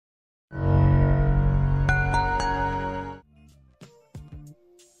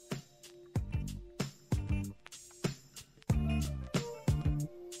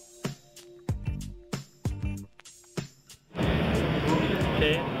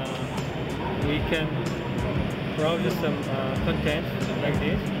Okay, we can browse some content like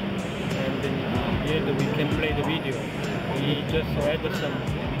this, and then here we can play the video. We just add some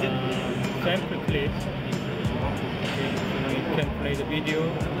sample clips. Okay, so we can play the video,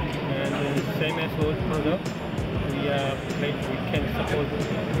 and then same as old product, we can support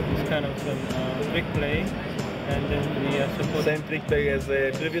this kind of some trick play, and then we support Same trick play as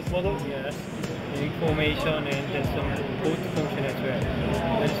the previous model? Yes, information and then some boot function as well.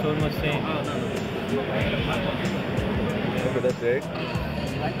 That's almost same. Okay, that's great.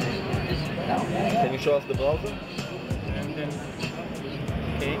 Can you show us the browser? And then,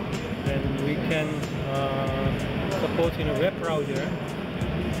 okay, then we can support in a web browser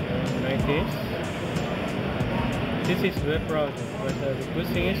like this. This is web browser, but the good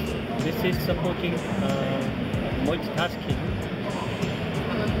thing is this is supporting multitasking.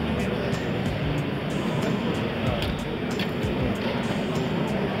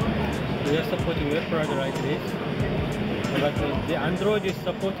 We are supporting web browser like this, but the Android is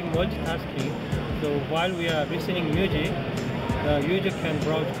supporting multitasking. So while we are listening music, the user can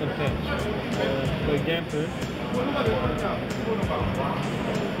browse content. For example,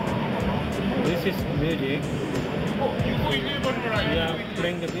 this is music. We are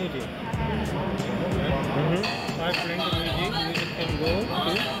playing the music. While playing the music, user can go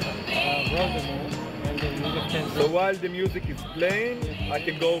to browser mode, and the user can. So while the music is playing, I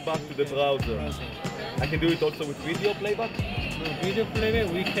can go back to the browser. I can do it also with video playback? No, video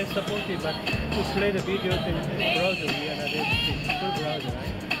playback we can support it, but to play the video in the browser, we are not able to full browser,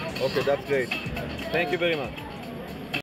 right? Okay, that's great. Thank you very much.